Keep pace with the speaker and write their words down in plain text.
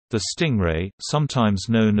The Stingray, sometimes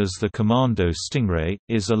known as the Commando Stingray,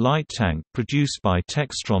 is a light tank produced by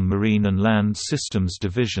Textron Marine and Land Systems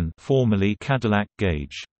Division, formerly Cadillac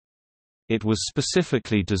Gage. It was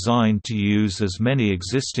specifically designed to use as many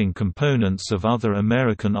existing components of other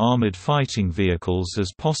American armored fighting vehicles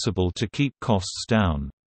as possible to keep costs down.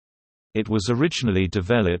 It was originally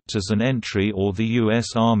developed as an entry or the U.S.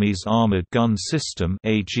 Army's Armored Gun System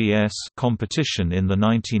 (AGS) competition in the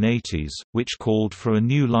 1980s, which called for a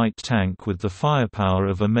new light tank with the firepower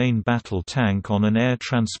of a main battle tank on an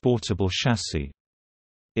air-transportable chassis.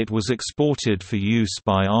 It was exported for use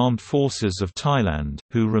by Armed Forces of Thailand,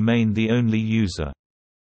 who remain the only user.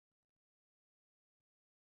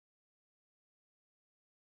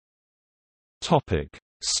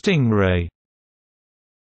 Stingray.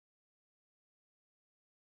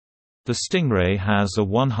 The Stingray has a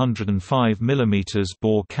 105 mm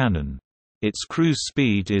bore cannon. Its cruise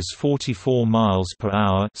speed is 44 miles per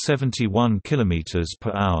hour, 71 km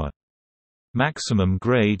per hour. Maximum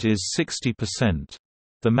grade is 60%.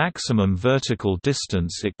 The maximum vertical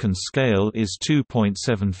distance it can scale is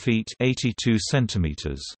 2.7 feet, 82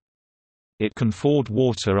 centimeters. It can ford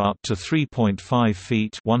water up to 3.5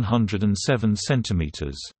 feet, 107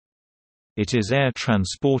 centimeters. It is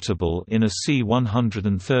air-transportable in a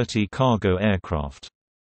C-130 cargo aircraft.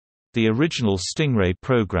 The original Stingray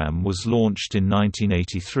program was launched in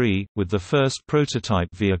 1983, with the first prototype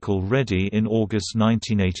vehicle ready in August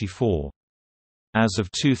 1984. As of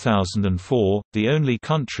 2004, the only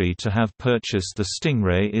country to have purchased the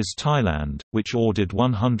Stingray is Thailand, which ordered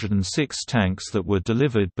 106 tanks that were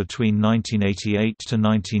delivered between 1988 to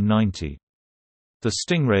 1990. The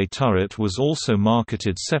Stingray turret was also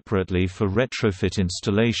marketed separately for retrofit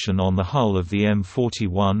installation on the hull of the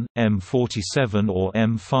M41, M47 or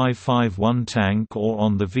M551 tank or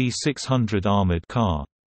on the V600 armored car.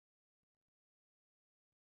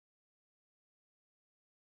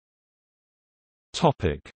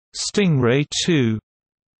 Stingray II.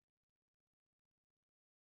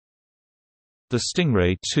 The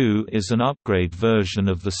Stingray II is an upgrade version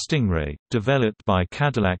of the Stingray, developed by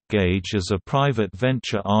Cadillac Gage as a private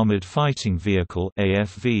venture armored fighting vehicle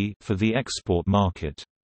 (AFV) for the export market.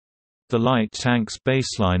 The light tank's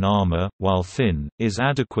baseline armor, while thin, is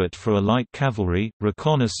adequate for a light cavalry,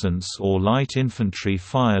 reconnaissance or light infantry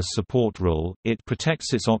fire support role. It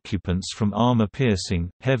protects its occupants from armor-piercing,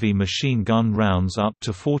 heavy machine gun rounds up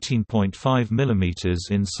to 14.5 mm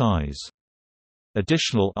in size.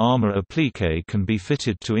 Additional armor applique can be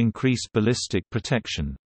fitted to increase ballistic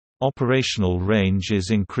protection. Operational range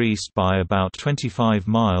is increased by about 25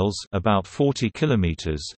 miles, about 40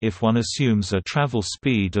 kilometers, if one assumes a travel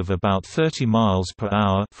speed of about 30 miles per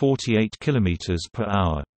hour, 48 kilometers per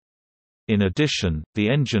hour. In addition, the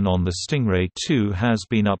engine on the Stingray II has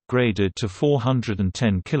been upgraded to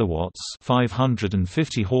 410 kilowatts,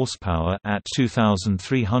 550 horsepower at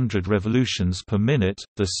 2,300 revolutions per minute.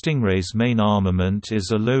 The Stingray's main armament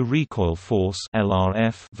is a low recoil force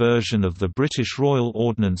 (LRF) version of the British Royal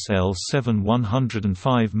Ordnance L7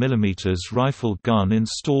 105 mm rifled gun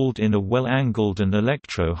installed in a well-angled and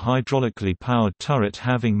electro-hydraulically powered turret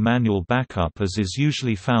having manual backup as is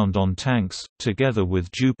usually found on tanks, together with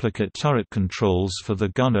duplicate turret controls for the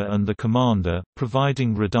gunner and the commander,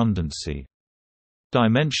 providing redundancy.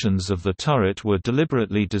 Dimensions of the turret were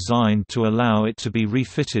deliberately designed to allow it to be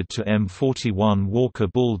refitted to M41 Walker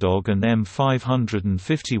Bulldog and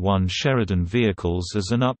M551 Sheridan vehicles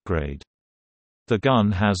as an upgrade. The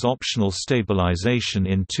gun has optional stabilization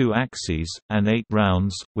in 2 axes, and 8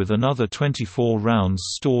 rounds, with another 24 rounds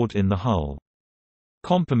stored in the hull.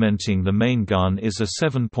 Complementing the main gun is a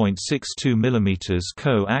 7.62 mm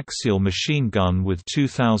co-axial machine gun with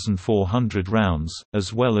 2,400 rounds,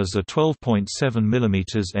 as well as a 12.7 mm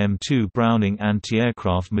M2 Browning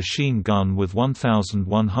anti-aircraft machine gun with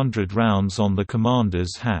 1,100 rounds on the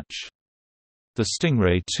commander's hatch. The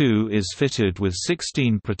Stingray II is fitted with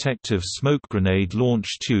 16 protective smoke grenade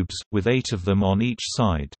launch tubes, with 8 of them on each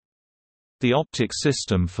side. The optic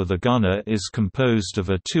system for the gunner is composed of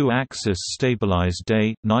a 2-axis stabilized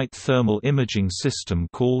day-night thermal imaging system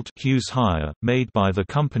called Hughes Higher, made by the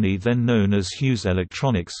company then known as Hughes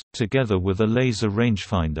Electronics, together with a laser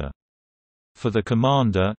rangefinder. For the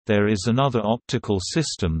commander, there is another optical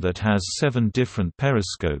system that has 7 different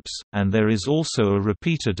periscopes, and there is also a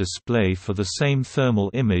repeater display for the same thermal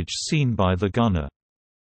image seen by the gunner.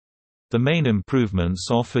 The main improvements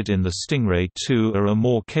offered in the Stingray II are a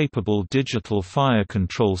more capable digital fire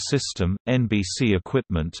control system, NBC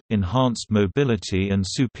equipment, enhanced mobility and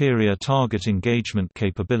superior target engagement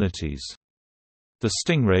capabilities. The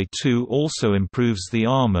Stingray II also improves the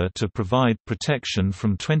armor to provide protection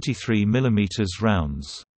from 23 mm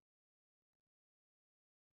rounds.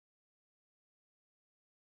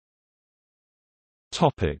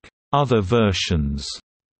 Other versions.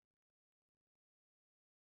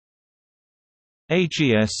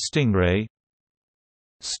 AGS Stingray.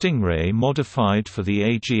 Stingray modified for the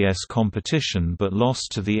AGS competition but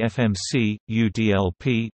lost to the FMC,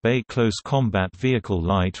 UDLP, BAE Close Combat Vehicle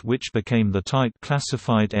Light, which became the Type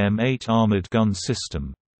Classified M8 Armored Gun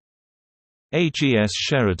System. AGS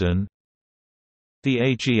Sheridan. The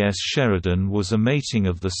AGS Sheridan was a mating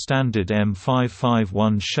of the standard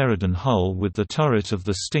M551 Sheridan hull with the turret of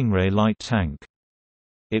the Stingray light tank.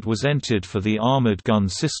 It was entered for the Armored Gun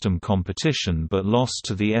System competition but lost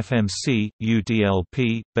to the FMC,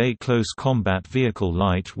 UDLP, BAE Close Combat Vehicle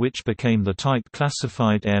Light, which became the Type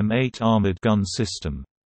Classified M8 Armored Gun System.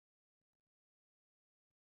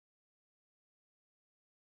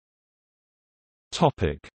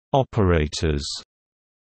 Operators.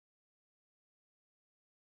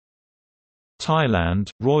 Thailand,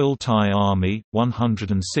 Royal Thai Army,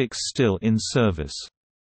 106 still in service.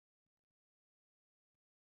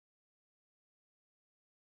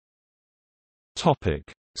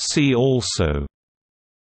 See also: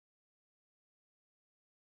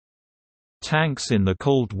 Tanks in the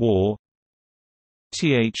Cold War,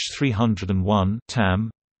 TH-301 TAM,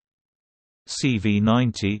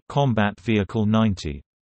 CV-90 Combat Vehicle 90.